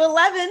 6 to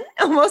 11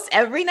 almost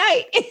every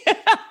night.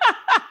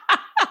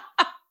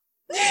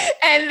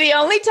 And the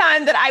only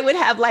time that I would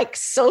have like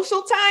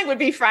social time would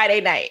be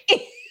Friday night.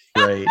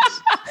 Right.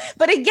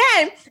 But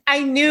again,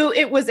 I knew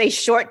it was a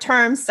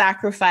short-term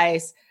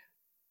sacrifice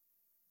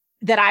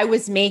that I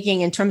was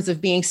making in terms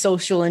of being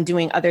social and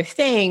doing other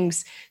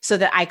things so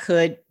that I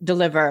could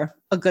deliver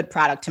a good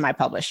product to my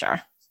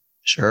publisher.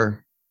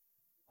 Sure.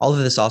 All of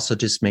this also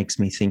just makes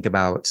me think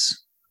about,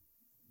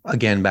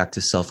 again, back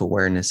to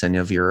self-awareness and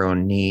of your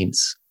own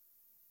needs,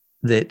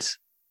 that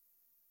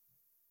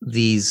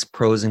these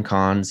pros and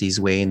cons, these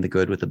weighing the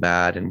good with the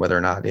bad and whether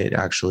or not it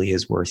actually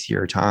is worth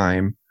your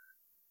time,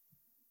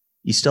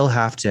 you still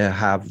have to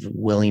have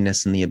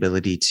willingness and the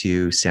ability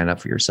to stand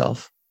up for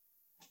yourself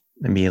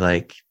and be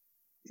like,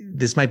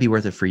 this might be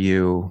worth it for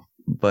you,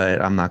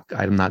 but I'm not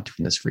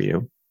doing this for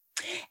you.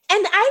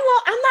 And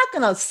I'm not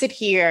going to sit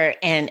here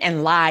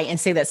and lie and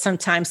say that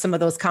sometimes some of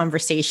those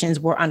conversations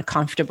were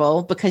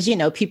uncomfortable because,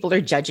 people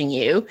are judging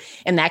you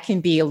and that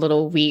can be a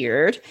little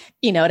weird,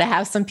 to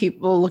have some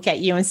people look at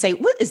you and say,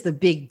 what is the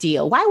big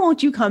deal? Why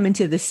won't you come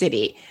into the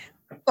city?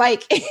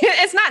 Like,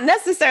 it's not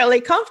necessarily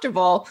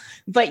comfortable,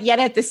 but yet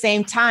at the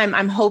same time,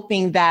 I'm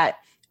hoping that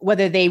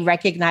whether they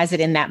recognize it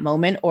in that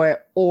moment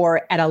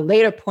or at a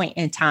later point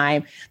in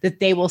time,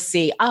 that they will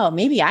see, oh,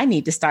 maybe I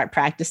need to start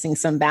practicing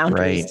some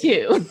boundaries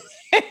too.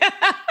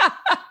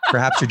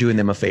 Perhaps you're doing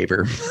them a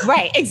favor.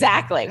 Right,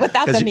 exactly.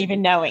 Without them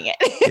even knowing it.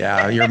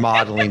 Yeah, you're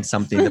modeling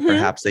something that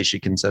perhaps they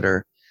should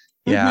consider.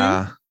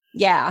 Yeah. Mm-hmm.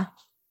 Yeah.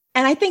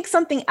 And I think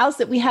something else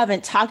that we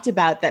haven't talked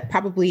about that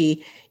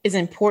probably is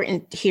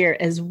important here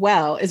as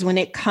well is when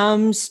it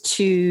comes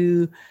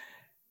to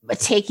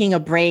taking a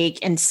break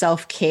and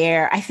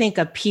self-care. I think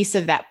a piece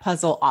of that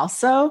puzzle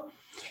also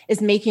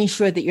is making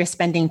sure that you're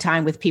spending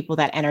time with people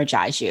that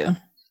energize you.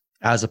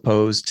 As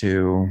opposed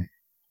to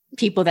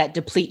people that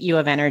deplete you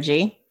of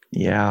energy.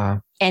 Yeah.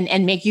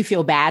 And make you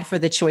feel bad for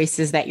the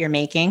choices that you're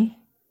making.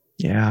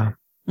 Yeah.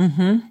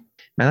 Mm-hmm. Man,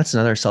 that's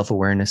another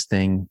self-awareness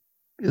thing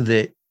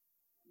that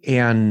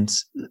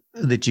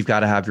you've got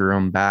to have your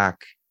own back.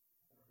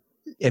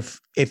 If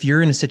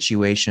you're in a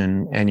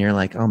situation and you're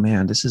like, oh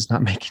man, this is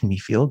not making me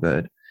feel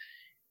good.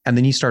 And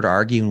then you start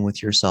arguing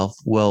with yourself,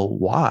 well,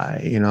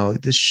 why?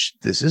 This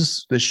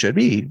should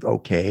be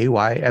okay.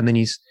 Why? And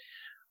then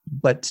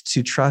but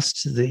to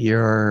trust that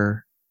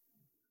your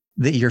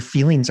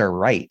feelings are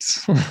right.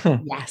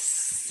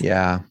 Yes.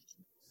 Yeah.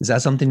 Is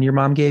that something your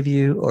mom gave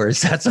you, or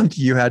is that something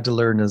you had to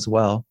learn as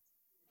well?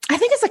 I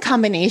think it's a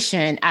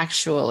combination,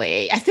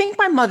 actually. I think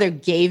my mother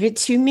gave it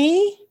to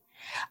me.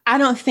 I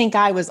don't think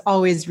I was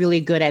always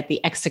really good at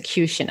the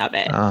execution of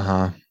it.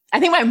 Uh-huh. I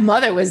think my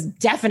mother was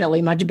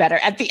definitely much better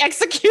at the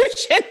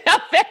execution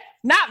of it,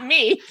 not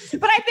me.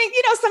 But I think,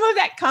 some of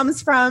that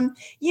comes from,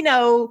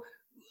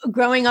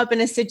 growing up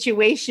in a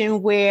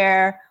situation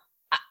where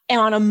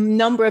on a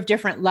number of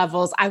different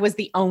levels, I was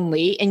the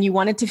only, and you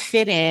wanted to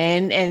fit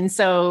in. And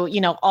so,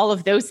 all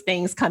of those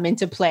things come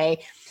into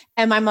play.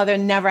 And my mother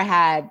never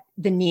had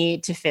the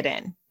need to fit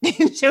in.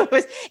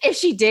 If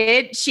she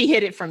did, she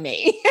hid it from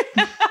me.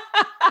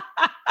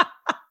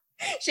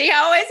 She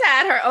always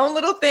had her own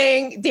little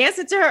thing,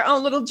 dancing to her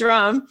own little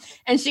drum,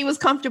 and she was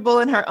comfortable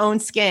in her own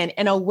skin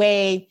in a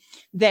way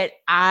that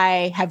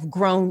I have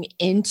grown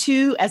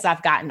into as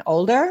I've gotten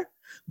older,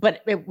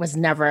 but it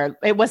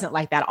wasn't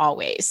like that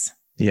always.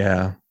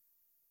 Yeah.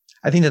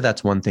 I think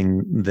that's one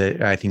thing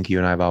that I think you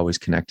and I have always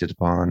connected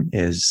upon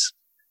is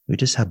we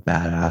just have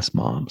badass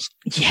moms.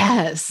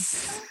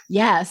 Yes.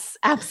 Yes,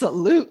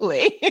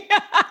 absolutely.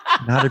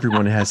 Not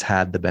everyone has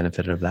had the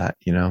benefit of that,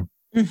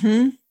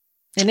 Mm-hmm.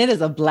 And it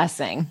is a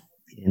blessing.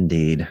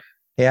 Indeed.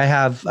 Hey, I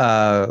have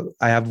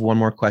one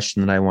more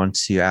question that I want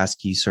to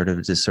ask you sort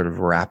of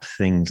wrap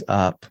things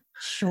up.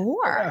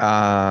 Sure.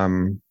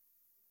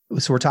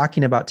 So we're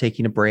talking about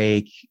taking a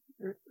break,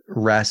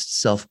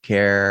 rest,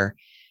 self-care.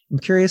 I'm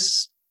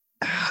curious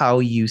how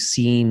you've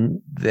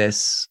seen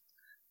this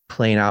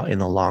playing out in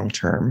the long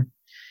term.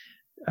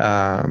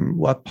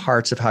 What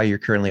parts of how you're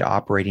currently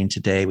operating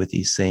today with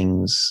these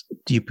things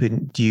do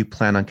you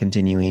plan on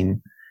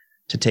continuing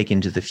to take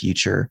into the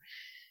future?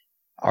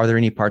 Are there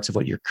any parts of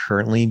what you're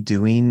currently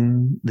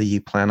doing that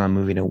you plan on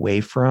moving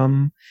away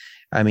from?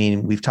 I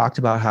mean, we've talked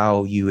about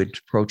how you would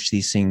approach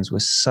these things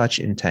with such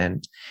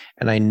intent.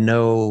 And I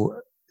know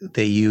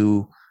that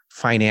you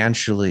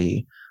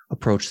financially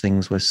approach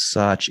things with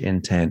such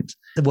intent.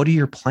 What are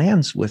your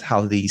plans with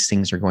how these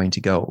things are going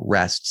to go?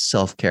 Rest,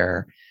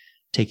 self-care,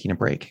 taking a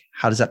break.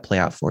 How does that play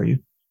out for you?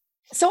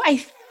 So I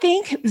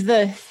think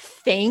the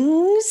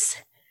things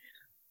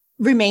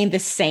remain the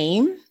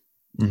same.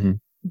 Mm-hmm.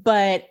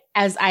 But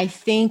as I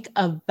think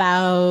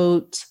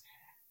about,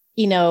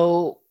 you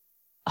know,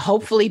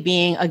 hopefully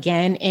being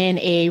again in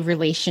a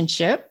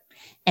relationship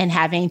and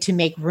having to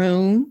make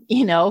room,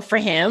 you know, for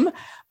him,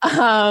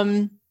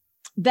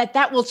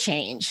 that will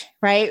change,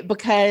 right?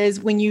 Because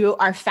when you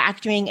are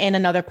factoring in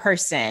another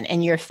person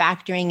and you're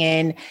factoring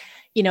in,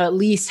 you know, at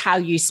least how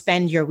you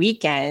spend your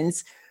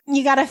weekends,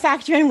 you got to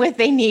factor in what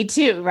they need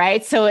too,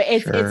 right? So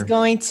it's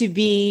going to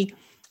be,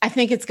 I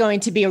think it's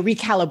going to be a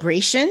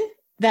recalibration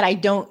that I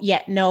don't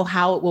yet know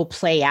how it will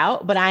play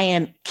out, but I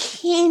am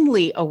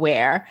keenly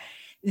aware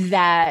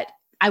that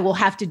I will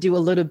have to do a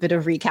little bit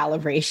of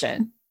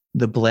recalibration.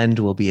 The blend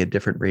will be at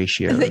different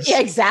ratios. Yeah,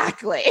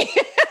 exactly.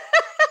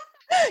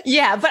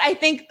 Yeah, but I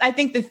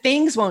think the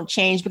things won't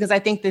change because I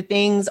think the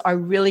things are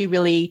really,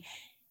 really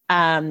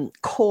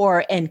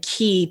core and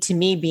key to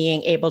me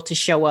being able to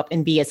show up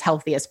and be as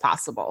healthy as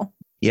possible.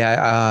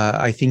 Yeah,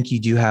 I think you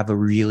do have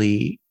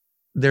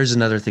there's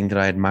another thing that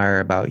I admire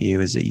about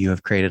you is that you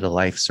have created a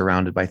life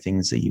surrounded by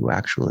things that you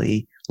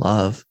actually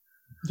love.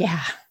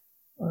 Yeah.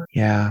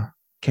 Yeah.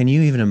 Can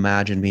you even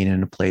imagine being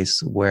in a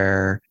place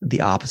where the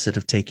opposite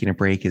of taking a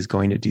break is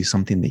going to do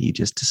something that you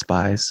just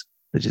despise?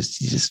 That you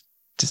just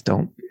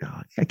don't,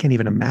 I can't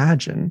even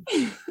imagine.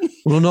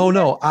 Well,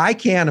 no, I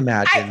can't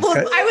imagine. I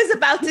was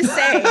about to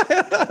say,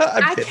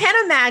 I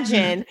can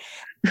imagine.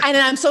 And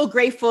I'm so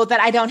grateful that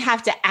I don't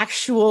have to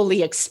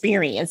actually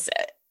experience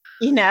it,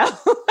 you know?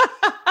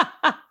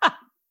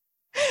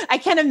 I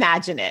can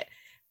imagine it.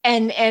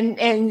 And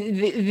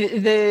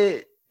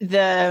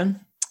the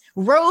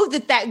road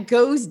that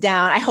goes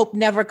down, I hope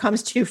never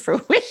comes to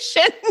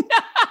fruition.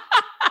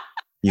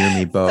 You and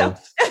me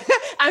both. So,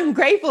 I'm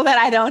grateful that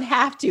I don't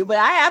have to, but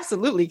I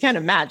absolutely can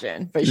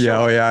imagine for sure. Yeah,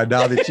 oh yeah.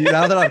 Now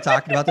that I'm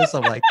talking about this,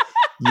 I'm like,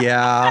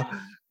 yeah.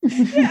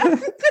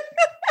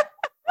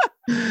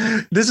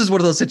 This is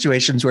one of those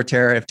situations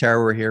where if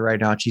Tara were here right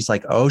now, she's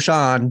like, oh,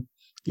 Sean,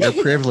 your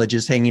privilege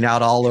is hanging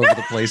out all over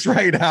the place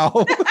right now.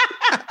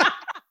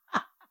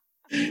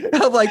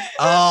 I'm like,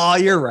 oh,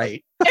 you're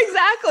right.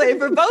 Exactly.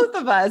 For both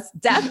of us.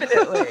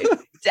 Definitely.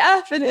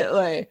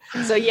 Definitely.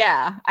 So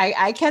yeah,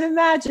 I can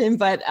imagine,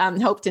 but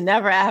hope to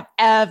never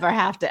ever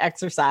have to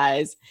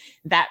exercise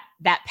that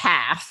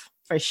path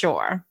for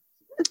sure.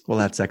 Well,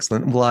 that's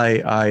excellent. Well,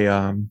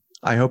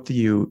 I hope that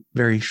you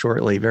very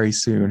shortly, very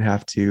soon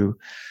have to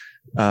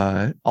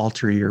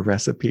alter your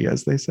recipe,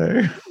 as they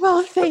say.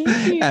 Well, thank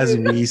you. As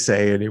we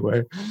say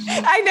anyway.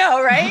 I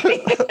know, right?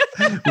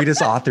 We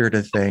just authored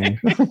a thing.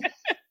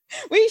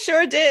 We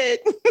sure did.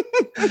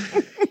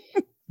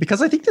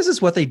 Because I think this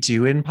is what they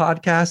do in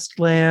podcast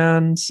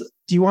land.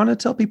 Do you want to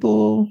tell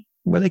people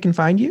where they can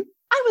find you?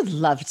 I would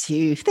love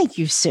to. Thank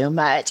you so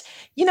much.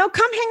 You know,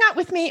 come hang out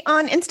with me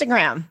on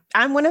Instagram.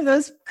 I'm one of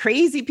those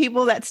crazy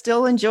people that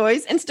still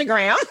enjoys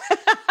Instagram.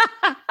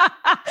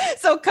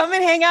 So come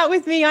and hang out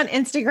with me on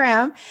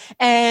Instagram.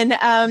 And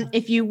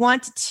if you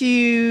want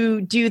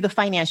to do the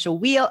financial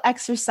wheel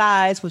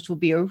exercise, which will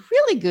be a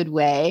really good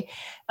way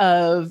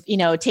of, you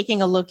know,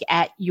 taking a look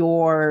at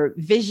your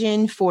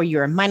vision for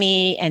your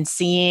money and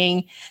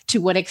seeing to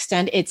what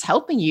extent it's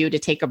helping you to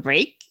take a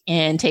break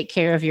and take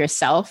care of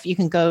yourself, you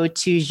can go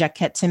to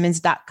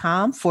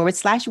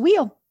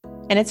JaquetteTimmons.com/wheel,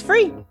 and it's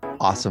free.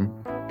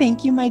 Awesome.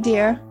 Thank you, my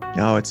dear.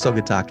 Oh, it's so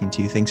good talking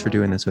to you. Thanks for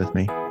doing this with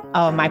me.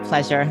 Oh, my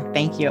pleasure.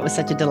 Thank you. It was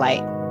such a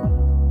delight.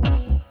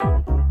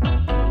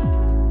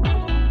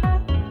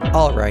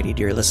 Alrighty,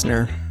 dear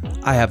listener,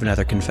 I have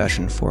another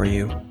confession for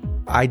you.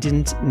 I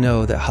didn't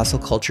know that hustle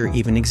culture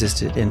even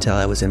existed until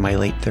I was in my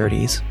late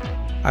 30s.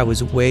 I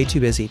was way too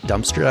busy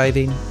dumpster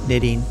diving,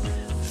 knitting,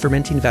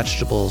 fermenting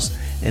vegetables,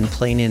 and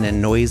playing in a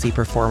noisy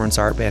performance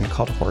art band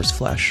called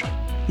Horseflesh.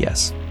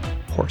 Yes,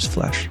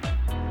 Horseflesh.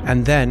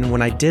 And then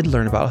when I did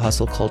learn about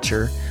hustle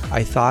culture,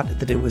 I thought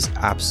that it was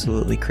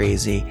absolutely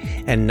crazy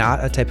and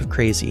not a type of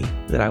crazy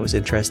that I was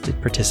interested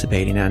in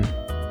participating in.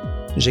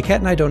 Jaquette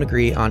and I don't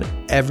agree on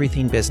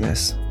everything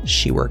business.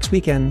 She works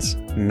weekends,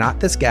 not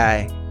this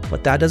guy,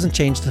 but that doesn't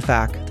change the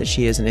fact that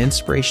she is an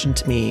inspiration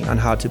to me on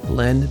how to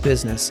blend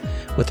business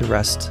with the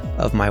rest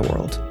of my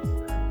world.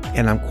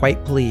 And I'm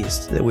quite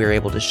pleased that we were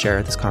able to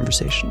share this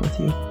conversation with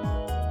you.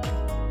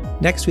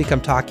 Next week,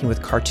 I'm talking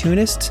with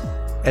cartoonist,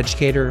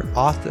 educator,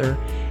 author,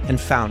 and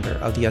founder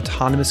of The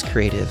Autonomous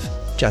Creative,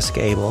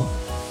 Jessica Abel.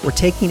 We're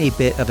taking a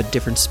bit of a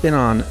different spin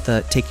on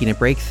the taking a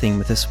break thing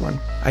with this one.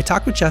 I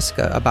talked with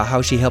Jessica about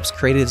how she helps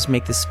creatives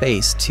make the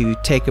space to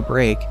take a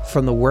break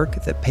from the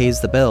work that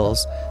pays the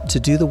bills to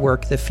do the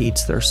work that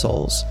feeds their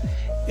souls.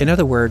 In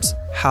other words,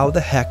 how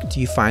the heck do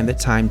you find the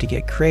time to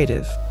get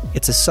creative?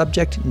 It's a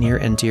subject near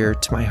and dear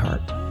to my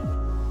heart.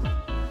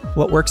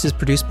 What Works is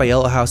produced by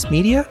Yellow House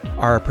Media.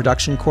 Our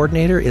production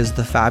coordinator is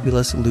the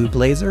fabulous Lou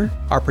Blazer.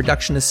 Our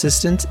production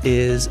assistant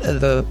is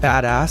the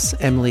badass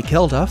Emily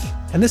Kilduff.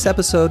 And this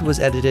episode was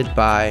edited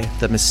by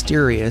the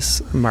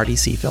mysterious Marty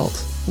Seafeld.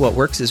 What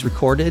Works is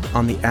recorded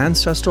on the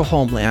ancestral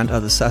homeland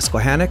of the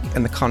Susquehannock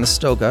and the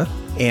Conestoga,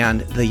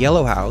 and the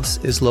Yellow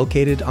House is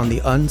located on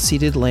the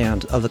unceded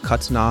land of the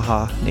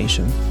Ktunaxa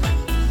Nation.